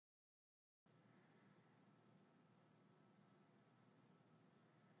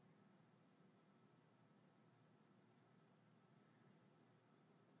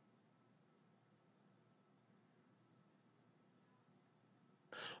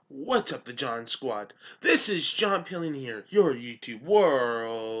What's up, the John Squad? This is John Pilling here, your YouTube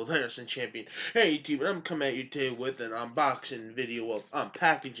World Harrison Champion. Hey, YouTube, I'm coming at you today with an unboxing video,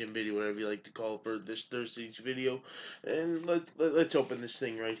 packaging video, whatever you like to call it, for this Thursday's video. And let's open this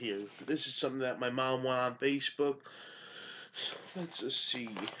thing right here. This is something that my mom won on Facebook. So let's just see.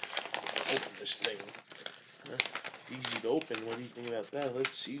 Open this thing. It's easy to open. What do you think about that?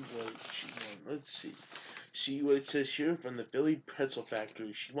 Let's see what she won. Let's see. See what it says here from the Philly Pretzel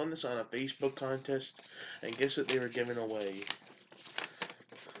Factory. She won this on a Facebook contest, and guess what they were giving away?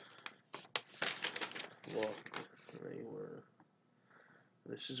 Look, they were.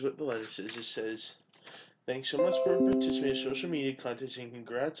 This is what the letter says. It says, "Thanks so much for participating in social media contest and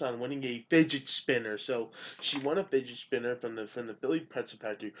congrats on winning a fidget spinner." So she won a fidget spinner from the Philly Pretzel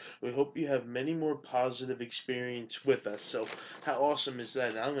Factory. We hope you have many more positive experience with us. So how awesome is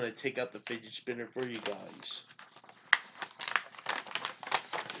that? And I'm gonna take out the fidget spinner for you guys.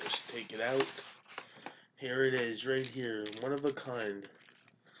 Just take it out. Here it is, right here, one of a kind,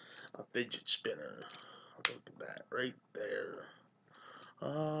 a fidget spinner. Look at that, right there.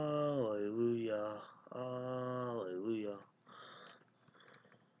 Hallelujah, hallelujah.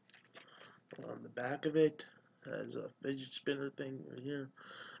 On the back of it has a fidget spinner thing right here,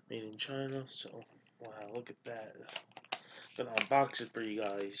 made in China. So, wow, look at that. I'm gonna unbox it for you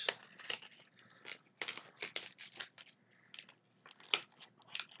guys.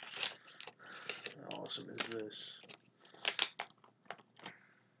 How awesome is this?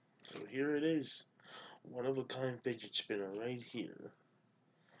 So here it is, one of a kind fidget spinner right here.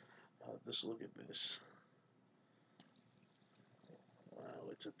 Just look at this. Wow,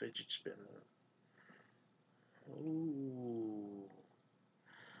 it's a fidget spinner. Ooh,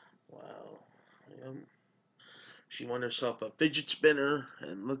 wow. She won herself a fidget spinner,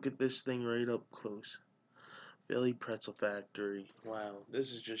 and look at this thing right up close. Philly Pretzel Factory. Wow,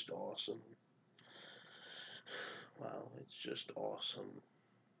 this is just awesome. Wow, it's just awesome.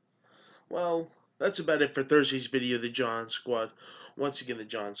 Well, that's about it for Thursday's video, the John Squad. Once again, the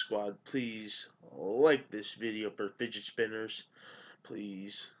John Squad, please like this video for fidget spinners.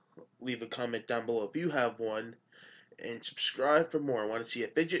 Please leave a comment down below if you have one, and subscribe for more. Want to see a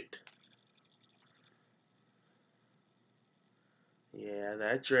fidget? Yeah,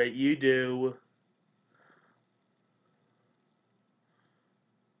 that's right, you do.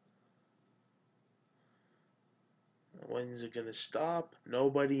 When's it gonna stop?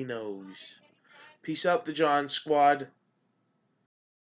 Nobody knows. Peace out, the John Squad.